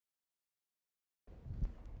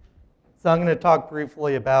So I'm going to talk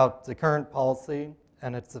briefly about the current policy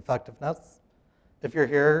and its effectiveness. If you're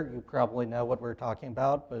here, you probably know what we're talking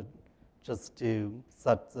about, but just to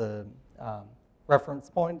set the reference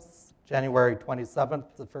points, January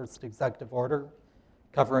 27th, the first executive order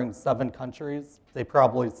covering 7 countries. They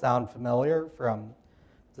probably sound familiar from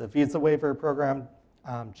the visa waiver program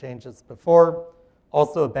changes before.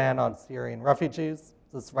 Also a ban on Syrian refugees.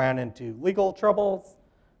 This ran into legal troubles.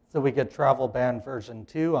 So we get travel ban version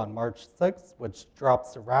 2 on March 6th, which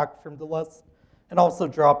drops Iraq from the list, and also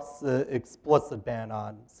drops the explicit ban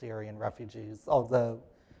on Syrian refugees, although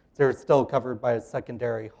they're still covered by a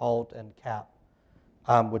secondary halt and cap,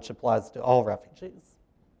 which applies to all refugees.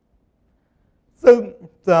 So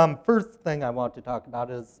the first thing I want to talk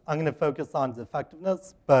about is I'm going to focus on the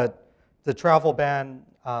effectiveness, but the travel ban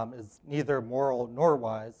is neither moral nor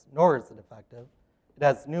wise, nor is it effective. It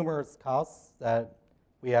has numerous costs that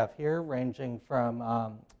we have here, ranging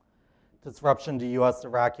from disruption to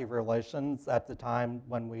U.S.-Iraqi relations at the time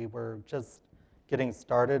when we were just getting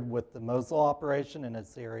started with the Mosul operation in a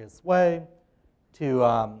serious way,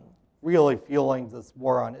 to really fueling this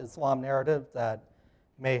war on Islam narrative that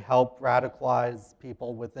may help radicalize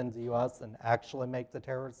people within the U.S. and actually make the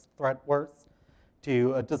terrorist threat worse,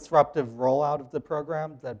 to a disruptive rollout of the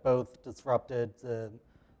program that both disrupted the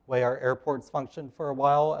way our airports functioned for a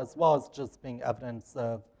while, as well as just being evidence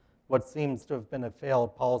of what seems to have been a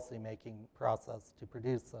failed policymaking process to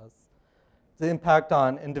produce this. The impact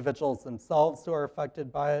on individuals themselves who are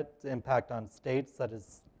affected by it, the impact on states that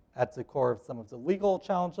is at the core of some of the legal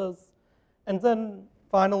challenges, and then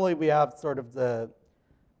finally we have sort of the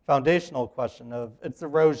foundational question of its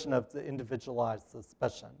erosion of the individualized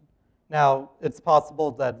suspicion. Now, it's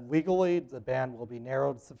possible that legally the ban will be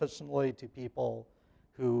narrowed sufficiently to people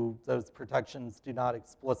who those protections do not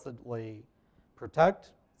explicitly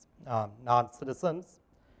protect, non-citizens.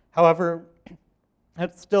 However,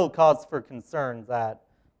 it's still cause for concern that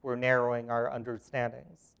we're narrowing our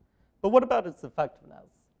understandings. But what about its effectiveness?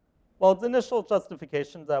 Well, the initial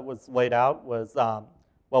justification that was laid out was,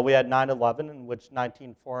 well, we had 9/11 in which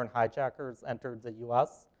 19 foreign hijackers entered the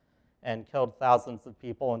US and killed thousands of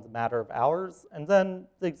people in a matter of hours. And then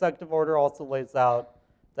the executive order also lays out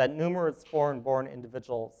that numerous foreign-born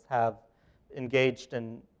individuals have engaged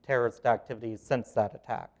in terrorist activities since that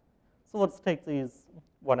attack. So let's take these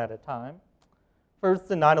one at a time. First,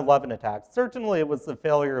 the 9/11 attack. Certainly it was the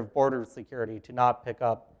failure of border security to not pick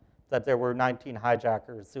up that there were 19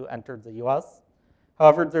 hijackers who entered the US.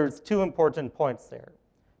 However, there's 2 important points there.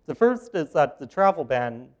 The first is that the travel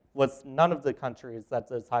ban lists none of the countries that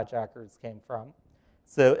those hijackers came from.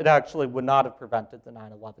 So it actually would not have prevented the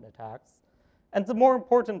 9/11 attacks. And the more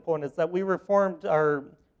important point is that we reformed our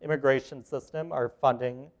immigration system, our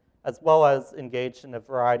funding, as well as engaged in a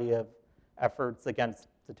variety of efforts against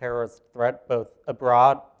the terrorist threat, both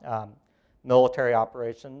abroad, military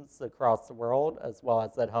operations across the world, as well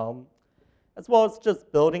as at home, as well as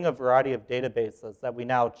just building a variety of databases that we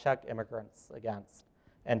now check immigrants against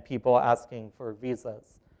and people asking for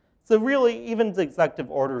visas. So really, even the executive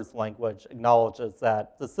orders language acknowledges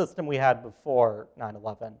that the system we had before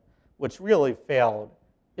 9/11, which really failed,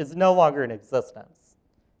 is no longer in existence.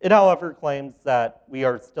 It, however, claims that we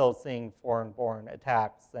are still seeing foreign-born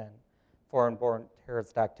attacks and foreign-born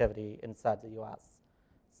terrorist activity inside the US.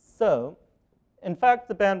 So, in fact,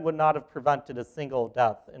 the ban would not have prevented a single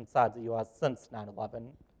death inside the US since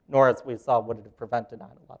 9/11, nor, as we saw, would it have prevented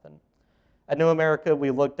 9/11. At New America, we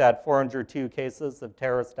looked at 402 cases of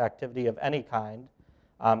terrorist activity of any kind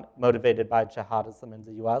motivated by jihadism in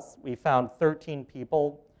the US. We found 13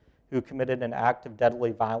 people who committed an act of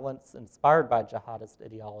deadly violence inspired by jihadist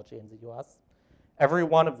ideology in the US. Every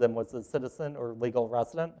one of them was a citizen or legal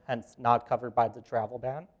resident, hence not covered by the travel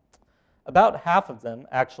ban. About half of them,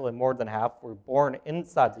 actually more than half, were born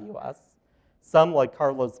inside the US. Some, like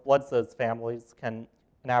Carlos Bledsoe's families, an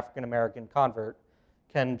African-American convert,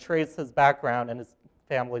 can trace his background and his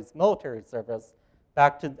family's military service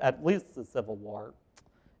back to at least the Civil War.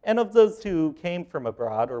 And of those who came from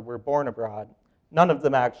abroad or were born abroad, none of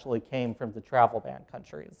them actually came from the travel ban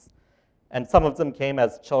countries. And some of them came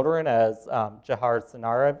as children, as Jahar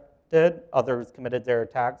Sanara did. Others committed their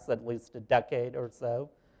attacks at least a decade or so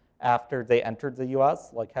after they entered the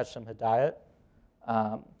US, like Hesham Hedayat.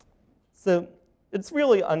 So it's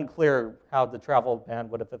really unclear how the travel ban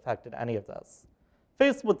would have affected any of this.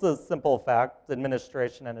 Faced with this simple fact, the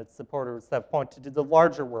administration and its supporters have pointed to the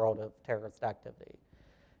larger world of terrorist activity.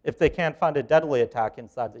 If they can't find a deadly attack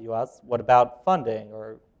inside the US, what about funding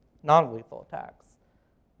or non-lethal attacks?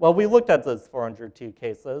 Well, we looked at those 402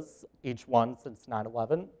 cases, each one since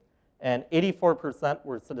 9/11, and 84%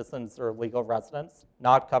 were citizens or legal residents,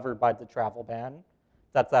 not covered by the travel ban.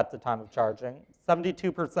 That's at the time of charging.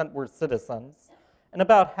 72% were citizens, and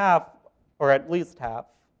about half, or at least half,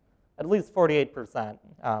 at least 48%,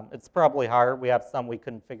 it's probably higher, we have some we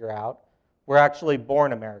couldn't figure out, were actually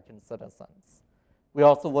born American citizens. We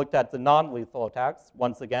also looked at the non-lethal attacks.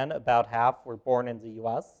 Once again, about half were born in the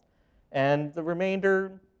US, and the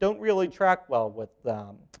remainder don't really track well with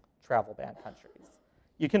travel ban countries.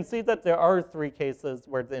 You can see that there are 3 cases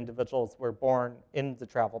where the individuals were born in the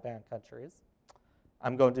travel ban countries.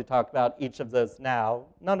 I'm going to talk about each of those now.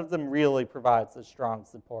 None of them really provides a strong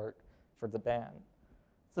support for the ban.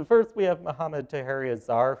 So first we have Mohammed Taheri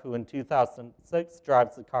Azhar, who in 2006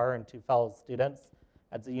 drives a car and 2 fellow students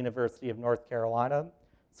at the University of North Carolina,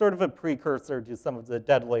 sort of a precursor to some of the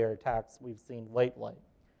deadlier attacks we've seen lately.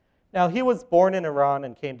 Now, he was born in Iran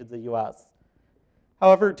and came to the US.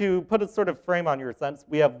 However, to put a sort of frame on your sense,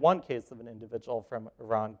 we have 1 case of an individual from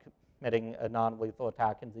Iran committing a non-lethal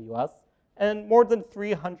attack in the US, and more than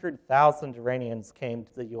 300,000 Iranians came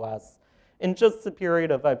to the US in just the period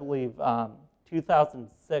of, I believe,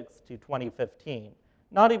 2006 to 2015.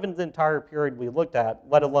 Not even the entire period we looked at,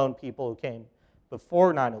 let alone people who came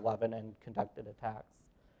before 9/11 and conducted attacks.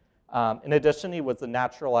 In addition, he was a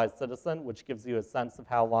naturalized citizen, which gives you a sense of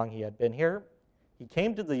how long he had been here. He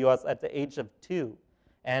came to the US at the age of 2,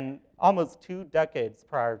 and almost 2 decades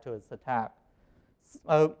prior to his attack.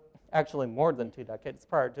 Actually, more than 2 decades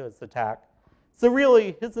prior to his attack. So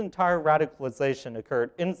really, his entire radicalization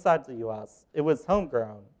occurred inside the US. It was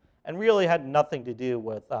homegrown, and really had nothing to do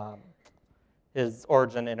with his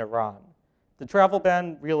origin in Iran. The travel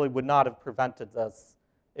ban really would not have prevented this,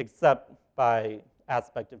 except by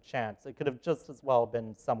aspect of chance. It could have just as well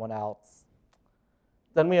been someone else.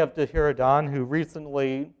 Then we have Tahir Adan, who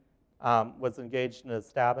recently was engaged in a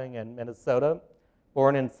stabbing in Minnesota,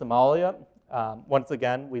 born in Somalia. Once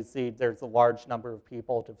again, we see there's a large number of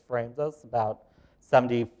people to frame this, about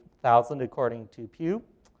 70,000 according to Pew.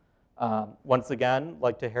 Once again,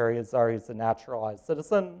 like Taheri Azhar, he's a naturalized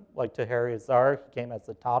citizen. Like Taheri Azhar, he came as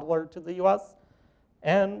a toddler to the US.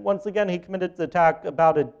 And once again, he committed the attack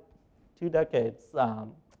about 2 decades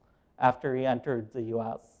after he entered the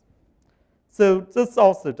US. So this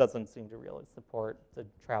also doesn't seem to really support the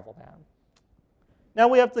travel ban. Now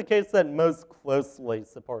we have the case that most closely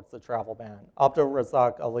supports the travel ban, Abdul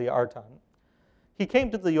Razak Ali Artan. He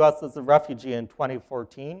came to the US as a refugee in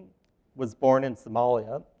 2014, was born in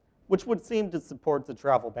Somalia, which would seem to support the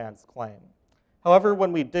travel ban's claim. However,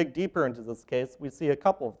 when we dig deeper into this case, we see a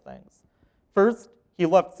couple of things. First, he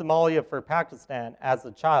left Somalia for Pakistan as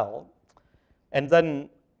a child, and then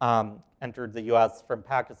entered the US from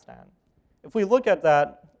Pakistan. If we look at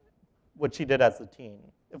that, which he did as a teen,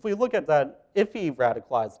 if we look at that, if he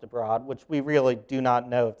radicalized abroad, which we really do not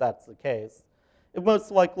know if that's the case, it most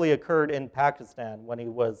likely occurred in Pakistan when he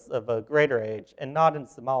was of a greater age and not in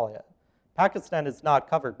Somalia. Pakistan is not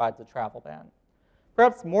covered by the travel ban.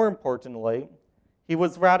 Perhaps more importantly, he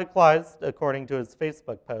was radicalized, according to his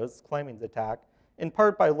Facebook post claiming the attack, in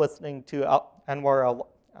part by listening to Anwar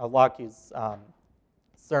al-Awlaki's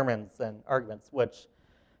sermons and arguments, which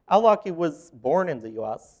al-Awlaki was born in the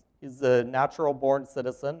US. He's a natural-born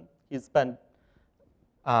citizen. He spent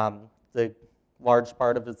the large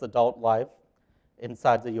part of his adult life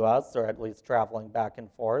inside the US, or at least traveling back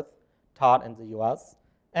and forth, taught in the US.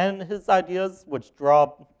 And his ideas, which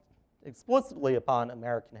draw explicitly upon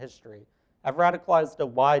American history, have radicalized a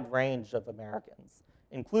wide range of Americans,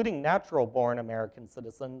 including natural-born American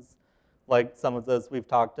citizens, like some of those we've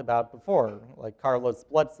talked about before, like Carlos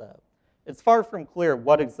Bledsoe. It's far from clear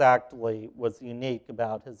what exactly was unique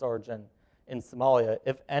about his origin in Somalia,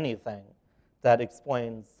 if anything, that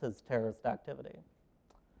explains his terrorist activity.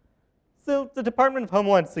 So the Department of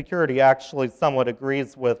Homeland Security actually somewhat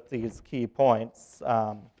agrees with these key points,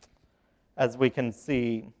 as we can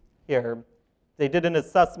see here. They did an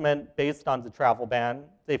assessment based on the travel ban.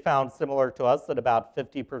 They found, similar to us, that about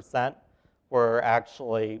 50% were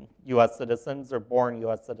actually US citizens or born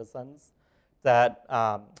US citizens, that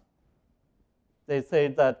they say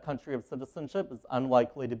that country of citizenship is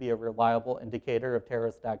unlikely to be a reliable indicator of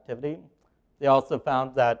terrorist activity. They also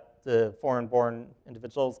found that the foreign-born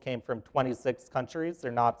individuals came from 26 countries.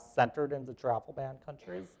 They're not centered in the travel ban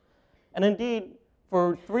countries. And indeed,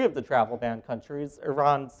 for 3 of the travel ban countries,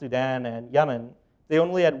 Iran, Sudan, and Yemen, they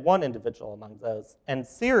only had 1 individual among those. And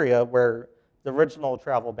Syria, where the original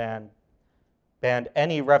travel ban banned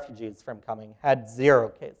any refugees from coming, had 0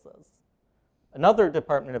 cases. Another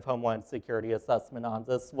Department of Homeland Security assessment on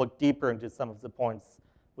this looked deeper into some of the points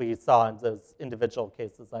we saw in those individual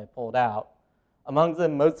cases I pulled out. Among the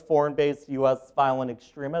most foreign-based US violent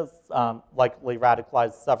extremists, likely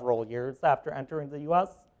radicalized several years after entering the US.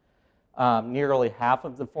 Nearly half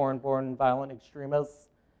of the foreign-born violent extremists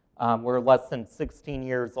were less than 16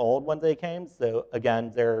 years old when they came, so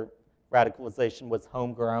again, their radicalization was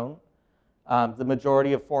homegrown. The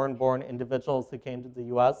majority of foreign-born individuals who came to the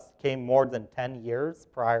US came more than 10 years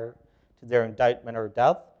prior to their indictment or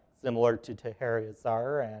death, similar to Tahir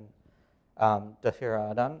Yazar and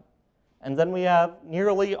Dahir Adan. And then we have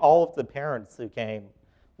nearly all of the parents who came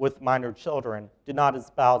with minor children did not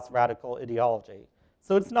espouse radical ideology.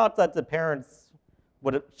 So it's not that the parents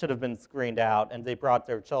should have been screened out and they brought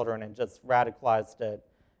their children and just radicalized it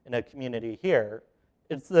in a community here.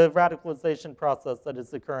 It's the radicalization process that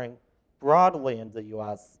is occurring broadly in the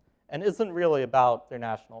US and isn't really about their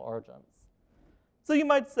national origins. So you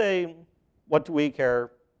might say, what do we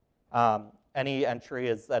care? Any entry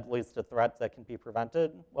is at least a threat that can be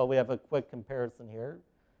prevented. Well, we have a quick comparison here.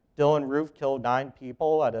 Dylan Roof killed 9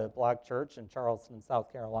 people at a black church in Charleston,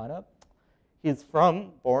 South Carolina. He's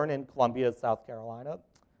born in Columbia, South Carolina.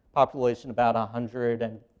 Population about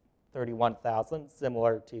 131,000,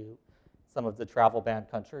 similar to some of the travel ban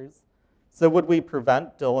countries. So would we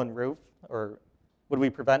prevent Dylan Roof, or would we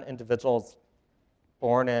prevent individuals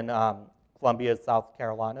born in Columbia, South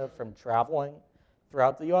Carolina from traveling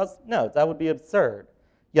throughout the US? No, that would be absurd.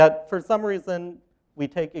 Yet, for some reason, we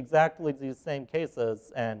take exactly these same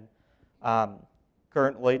cases, and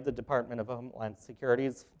currently the Department of Homeland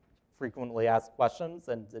Security's frequently asked questions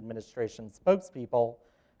and the administration spokespeople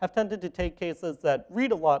have tended to take cases that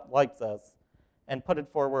read a lot like this and put it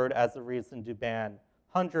forward as a reason to ban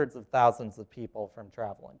hundreds of thousands of people from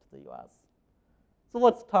traveling to the US. So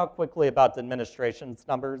let's talk quickly about the administration's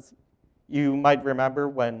numbers. You might remember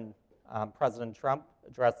when President Trump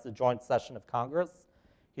addressed the joint session of Congress,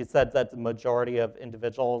 he said that the majority of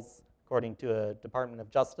individuals, according to a Department of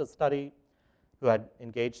Justice study, who had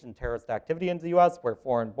engaged in terrorist activity in the US were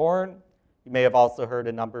foreign-born. You may have also heard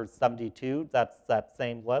a number 72, that's that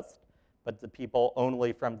same list, but the people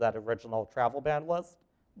only from that original travel ban list.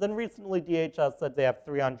 Then recently DHS said they have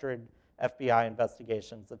 300 FBI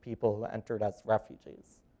investigations of people who entered as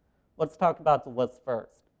refugees. Let's talk about the list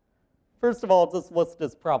first. First of all, this list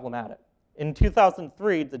is problematic. In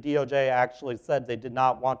 2003, the DOJ actually said they did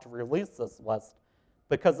not want to release this list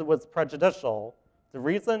because it was prejudicial. The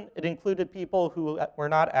reason? It included people who were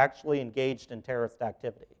not actually engaged in terrorist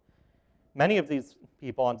activity. Many of these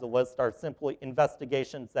people on the list are simply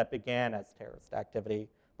investigations that began as terrorist activity,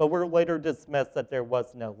 but were later dismissed that there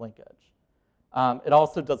was no linkage. It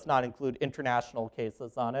also does not include international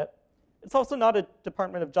cases on it. It's also not a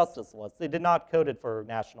Department of Justice list. They did not code it for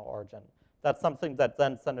national origin. That's something that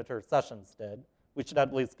then Senator Sessions did. We should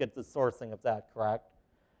at least get the sourcing of that correct.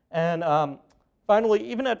 And finally,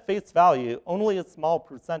 even at face value, only a small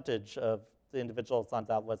percentage of the individuals on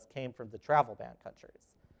that list came from the travel ban countries.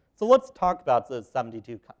 So let's talk about the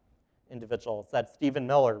 72 individuals that Stephen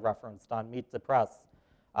Miller referenced on Meet the Press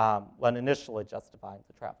when initially justifying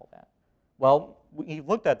the travel ban. Well, we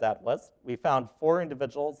looked at that list. We found 4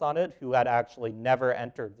 individuals on it who had actually never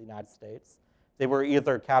entered the United States. They were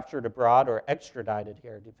either captured abroad or extradited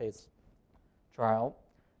here to face trial.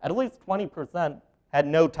 At least 20% had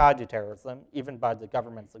no tie to terrorism, even by the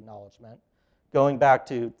government's acknowledgement. Going back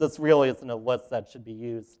to, this really isn't a list that should be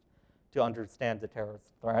used to understand the terrorist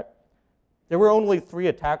threat. There were only 3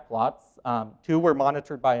 attack plots. 2 were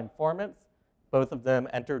monitored by informants. Both of them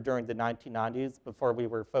entered during the 1990s before we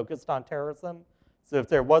were focused on terrorism. So if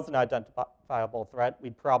there was an identifiable threat,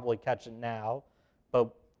 we'd probably catch it now,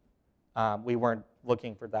 but we weren't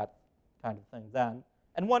looking for that kind of thing then.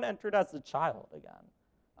 And 1 entered as a child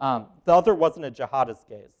again. The other wasn't a jihadist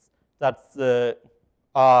case. That's the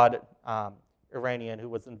odd Iranian who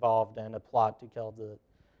was involved in a plot to kill the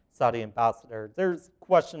Saudi ambassador. There's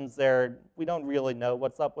questions there. We don't really know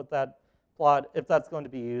what's up with that plot. If that's going to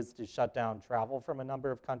be used to shut down travel from a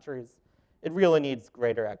number of countries, it really needs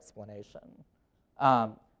greater explanation.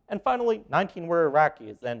 And finally, 19 were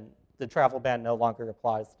Iraqis, and the travel ban no longer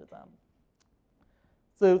applies to them.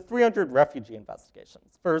 So 300 refugee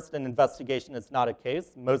investigations. First, an investigation is not a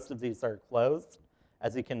case. Most of these are closed.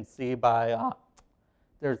 As you can see by,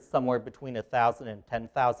 there's somewhere between 1,000 and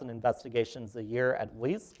 10,000 investigations a year at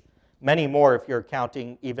least. Many more if you're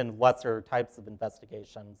counting even lesser types of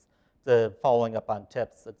investigations, the following up on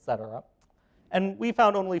tips, et cetera. And we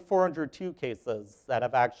found only 402 cases that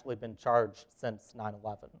have actually been charged since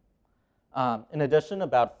 9/11. In addition,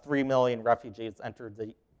 about 3 million refugees entered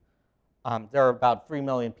the there are about 3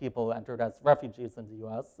 million people who entered as refugees in the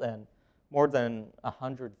US, and more than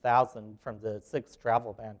 100,000 from the 6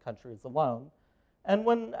 travel ban countries alone. And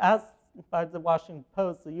when asked by the Washington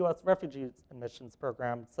Post, the U.S. Refugee Admissions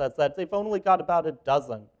Program says that they've only got about a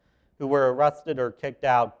dozen who were arrested or kicked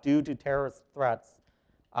out due to terrorist threats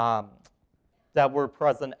that were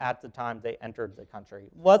present at the time they entered the country,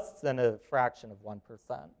 less than a fraction of 1%.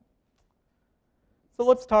 So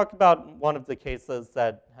let's talk about one of the cases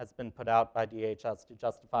that has been put out by DHS to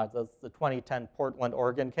justify this, the 2010 Portland,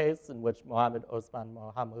 Oregon case in which Mohammed Osman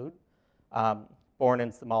Mohamud, born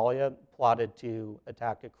in Somalia, plotted to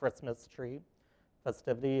attack a Christmas tree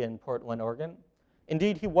festivity in Portland, Oregon.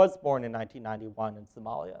 Indeed, he was born in 1991 in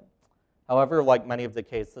Somalia. However, like many of the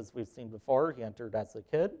cases we've seen before, he entered as a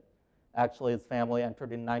kid. Actually, his family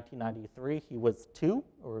entered in 1993. He was 2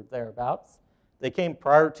 or thereabouts. They came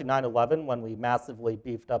prior to 9/11 when we massively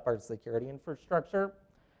beefed up our security infrastructure.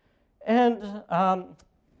 And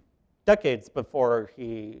decades before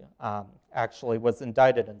he actually was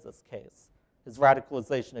indicted in this case. His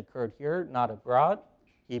radicalization occurred here, not abroad.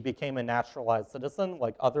 He became a naturalized citizen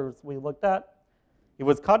like others we looked at. He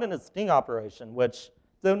was caught in a sting operation, which,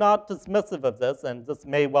 though not dismissive of this, and this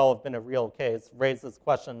may well have been a real case, raises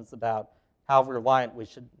questions about how reliant we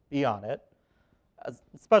should be on it,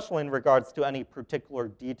 especially in regards to any particular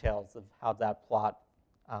details of how that plot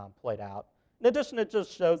played out. In addition, it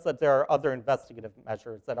just shows that there are other investigative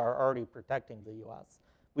measures that are already protecting the US.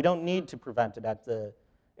 We don't need to prevent it at the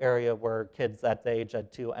area where kids at the age of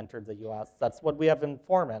 2 entered the US. That's what we have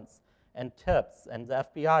informants and tips and the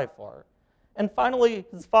FBI for. And finally,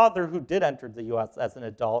 his father, who did enter the US as an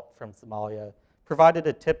adult from Somalia, provided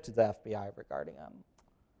a tip to the FBI regarding him.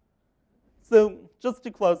 So just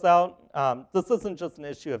to close out, this isn't just an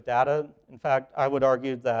issue of data. In fact, I would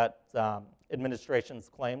argue that administration's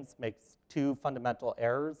claims makes 2 fundamental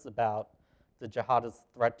errors about the jihadist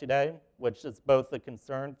threat today, which is both a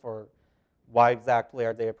concern for why exactly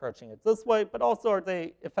are they approaching it this way, but also are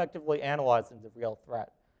they effectively analyzing the real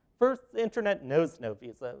threat. First, the internet knows no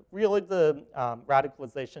visa. Really, the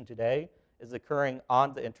radicalization today is occurring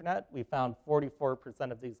on the internet. We found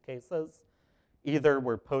 44% of these cases either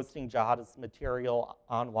were posting jihadist material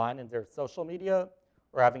online in their social media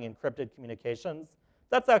or having encrypted communications.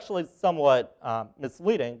 That's actually somewhat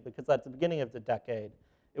misleading because at the beginning of the decade,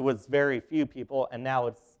 it was very few people, and now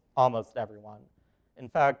it's almost everyone. In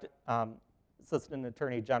fact, Assistant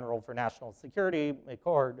Attorney General for National Security,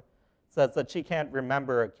 McCord, says that she can't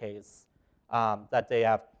remember a case that they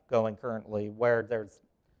have going currently where there's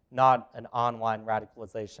not an online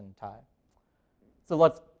radicalization tie. So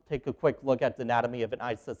let's take a quick look at the anatomy of an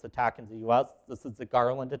ISIS attack in the US. This is the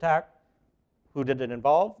Garland attack. Who did it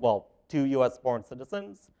involve? Well, 2 US-born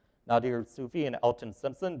citizens, Nadir Sufi and Elton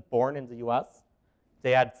Simpson, born in the US.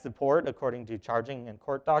 They had support, according to charging and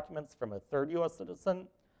court documents, from a 3rd US citizen,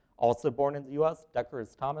 also born in the US,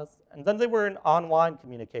 Decorus Thomas. And then they were in online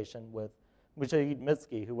communication with Mujahid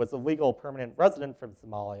Miski, who was a legal permanent resident from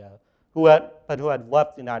Somalia, but who had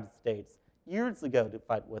left the United States years ago to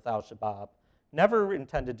fight with al-Shabaab, never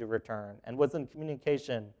intended to return, and was in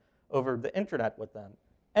communication over the internet with them,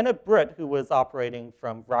 and a Brit who was operating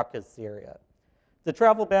from Raqqa, Syria. The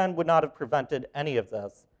travel ban would not have prevented any of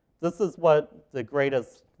this. This is what the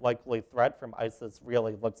greatest likely threat from ISIS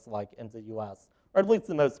really looks like in the US, or at least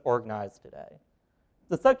the most organized today.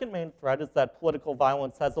 The second main threat is that political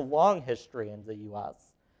violence has a long history in the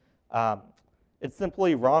US. It's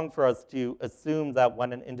simply wrong for us to assume that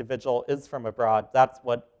when an individual is from abroad, that's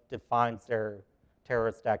what defines their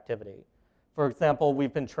terrorist activity. For example,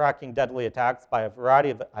 we've been tracking deadly attacks by a variety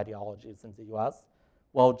of ideologies in the US.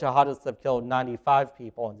 Well, jihadists have killed 95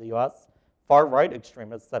 people in the US. Far-right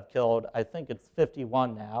extremists have killed, I think it's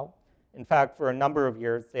 51 now. In fact, for a number of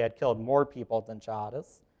years, they had killed more people than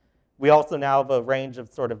jihadists. We also now have a range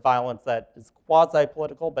of sort of violence that is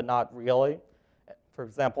quasi-political, but not really. For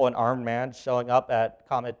example, an armed man showing up at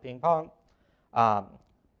Comet Ping Pong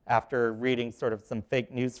after reading sort of some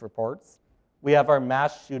fake news reports. We have our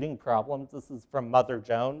mass shooting problems. This is from Mother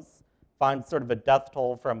Jones. Finds sort of a death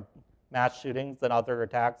toll from mass shootings and other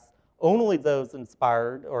attacks, only those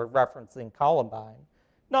inspired or referencing Columbine,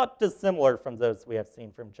 not dissimilar from those we have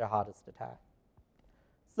seen from jihadist attacks.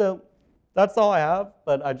 So that's all I have,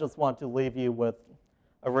 but I just want to leave you with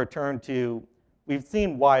a return to, we've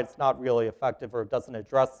seen why it's not really effective or doesn't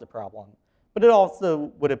address the problem, but it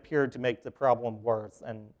also would appear to make the problem worse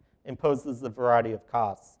and imposes a variety of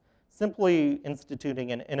costs. Simply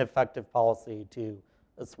instituting an ineffective policy to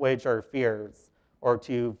assuage our fears or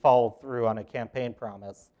to follow through on a campaign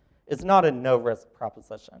promise is not a no-risk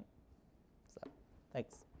proposition. So,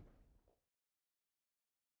 thanks.